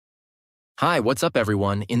Hi, what's up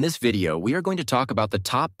everyone? In this video, we are going to talk about the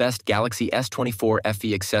top best Galaxy S24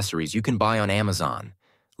 FE accessories you can buy on Amazon.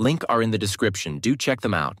 Link are in the description, do check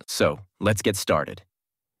them out. So, let's get started.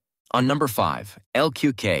 On number 5,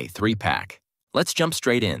 LQK 3-pack. Let's jump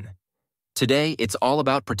straight in. Today, it's all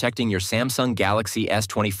about protecting your Samsung Galaxy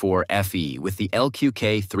S24 FE with the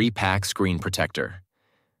LQK 3-pack screen protector.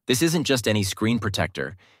 This isn't just any screen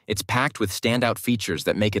protector, it's packed with standout features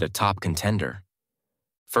that make it a top contender.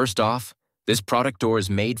 First off, this product door is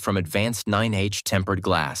made from advanced 9H tempered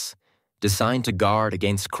glass, designed to guard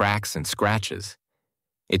against cracks and scratches.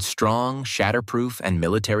 It's strong, shatterproof, and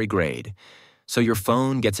military grade, so your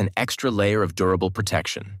phone gets an extra layer of durable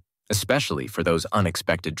protection, especially for those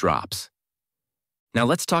unexpected drops. Now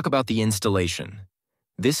let's talk about the installation.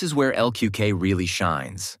 This is where LQK really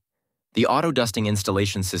shines. The auto-dusting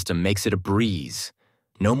installation system makes it a breeze.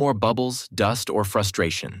 No more bubbles, dust, or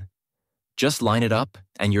frustration. Just line it up,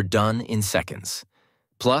 and you're done in seconds.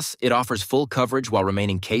 Plus, it offers full coverage while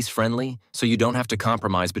remaining case-friendly, so you don't have to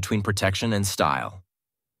compromise between protection and style.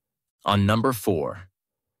 On number 4,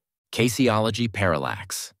 Caseology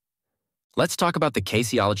Parallax. Let's talk about the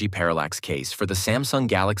Caseology Parallax case for the Samsung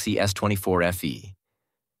Galaxy S24 FE.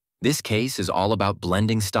 This case is all about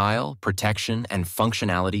blending style, protection, and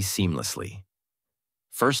functionality seamlessly.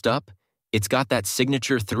 First up, it's got that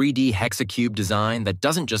signature 3D hexacube design that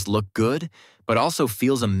doesn't just look good, but also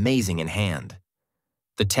feels amazing in hand.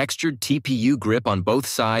 The textured TPU grip on both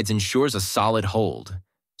sides ensures a solid hold,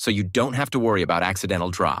 so you don't have to worry about accidental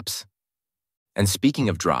drops. And speaking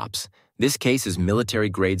of drops, this case is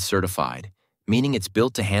military-grade certified, meaning it's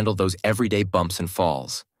built to handle those everyday bumps and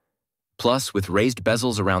falls. Plus, with raised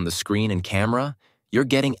bezels around the screen and camera, you're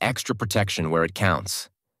getting extra protection where it counts.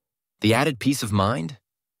 The added peace of mind?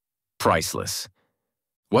 Priceless.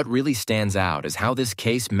 What really stands out is how this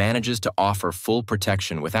case manages to offer full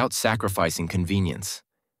protection without sacrificing convenience.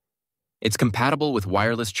 It's compatible with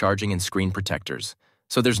wireless charging and screen protectors,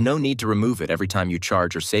 so there's no need to remove it every time you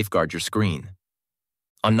charge or safeguard your screen.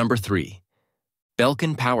 On number 3,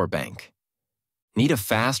 Belkin Power Bank. Need a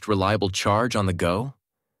fast, reliable charge on the go?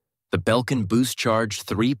 The Belkin Boost Charge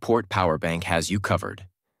 3-port power bank has you covered.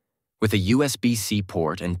 With a USB-C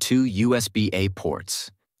port and 2 USB-A ports,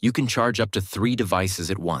 you can charge up to 3 devices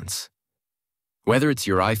at once. Whether it's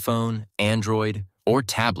your iPhone, Android, or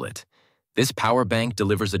tablet, this power bank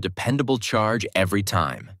delivers a dependable charge every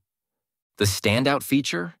time. The standout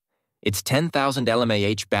feature? Its 10,000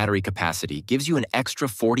 mAh battery capacity gives you an extra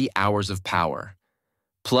 40 hours of power.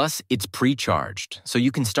 Plus, it's pre-charged, so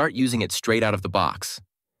you can start using it straight out of the box.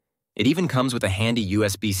 It even comes with a handy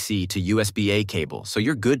USB-C to USB-A cable, so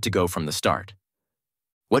you're good to go from the start.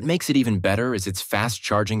 What makes it even better is its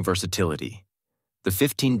fast-charging versatility. The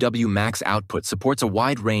 15W max output supports a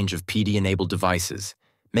wide range of PD-enabled devices,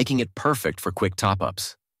 making it perfect for quick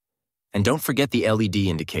top-ups. And don't forget the LED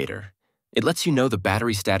indicator. It lets you know the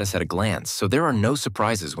battery status at a glance, so there are no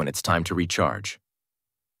surprises when it's time to recharge.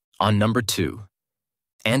 On number 2,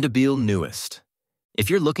 Onlybestones Newest. If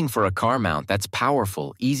you're looking for a car mount that's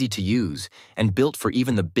powerful, easy to use, and built for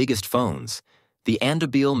even the biggest phones, the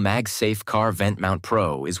Onlybestones MagSafe Car Vent Mount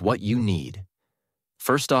Pro is what you need.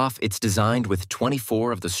 First off, it's designed with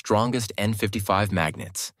 24 of the strongest N55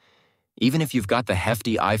 magnets. Even if you've got the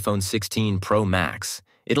hefty iPhone 16 Pro Max,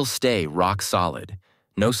 it'll stay rock solid.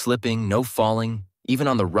 No slipping, no falling, even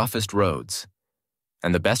on the roughest roads.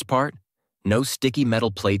 And the best part? No sticky metal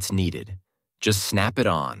plates needed. Just snap it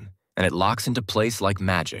on, and it locks into place like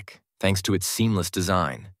magic, thanks to its seamless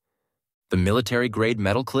design. The military-grade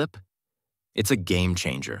metal clip? It's a game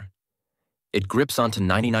changer. It grips onto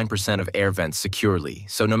 99% of air vents securely,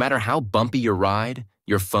 so no matter how bumpy your ride,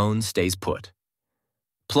 your phone stays put.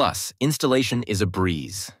 Plus, installation is a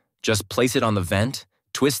breeze. Just place it on the vent,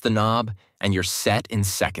 twist the knob, and you're set in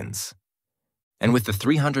seconds. And with the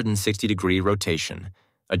 360-degree rotation,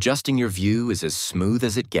 adjusting your view is as smooth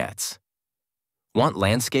as it gets. Want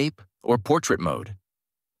landscape or portrait mode?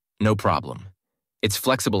 No problem. It's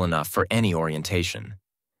flexible enough for any orientation.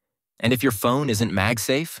 And if your phone isn't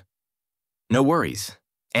MagSafe? No worries.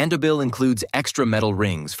 Onlybestones includes extra metal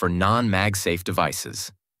rings for non-MagSafe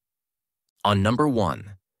devices. On number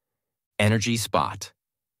 1, Energy Spot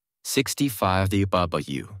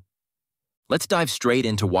 65W. Let's dive straight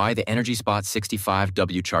into why the Energy Spot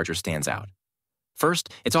 65W charger stands out. First,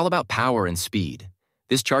 it's all about power and speed.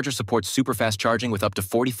 This charger supports super-fast charging with up to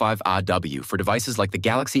 45 AW for devices like the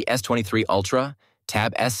Galaxy S23 Ultra,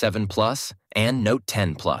 Tab S7 Plus, and Note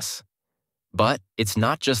 10 Plus. But it's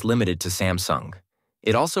not just limited to Samsung.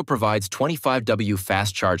 It also provides 25W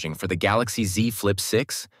fast charging for the Galaxy Z Flip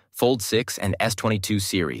 6, Fold 6, and S22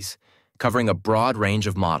 series, covering a broad range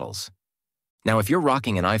of models. Now, if you're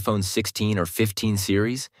rocking an iPhone 16 or 15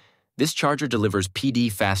 series, this charger delivers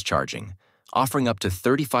PD fast charging, offering up to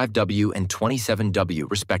 35W and 27W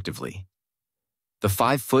respectively. The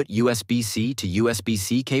 5-foot USB-C to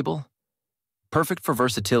USB-C cable? Perfect for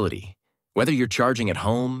versatility, whether you're charging at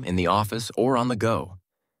home, in the office, or on the go.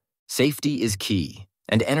 Safety is key,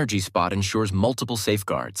 and Energy Spot ensures multiple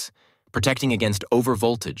safeguards, protecting against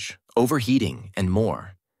overvoltage, overheating, and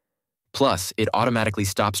more. Plus, it automatically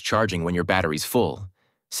stops charging when your battery's full,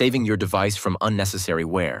 saving your device from unnecessary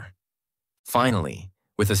wear. Finally,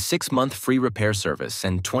 with a 6-month free repair service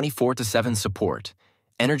and 24/7 support,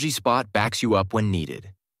 Energy Spot backs you up when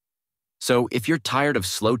needed. So if you're tired of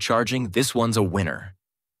slow charging, this one's a winner.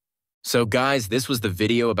 So guys, this was the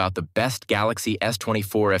video about the best Galaxy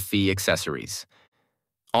S24 FE accessories.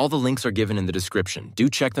 All the links are given in the description. Do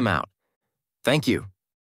check them out. Thank you.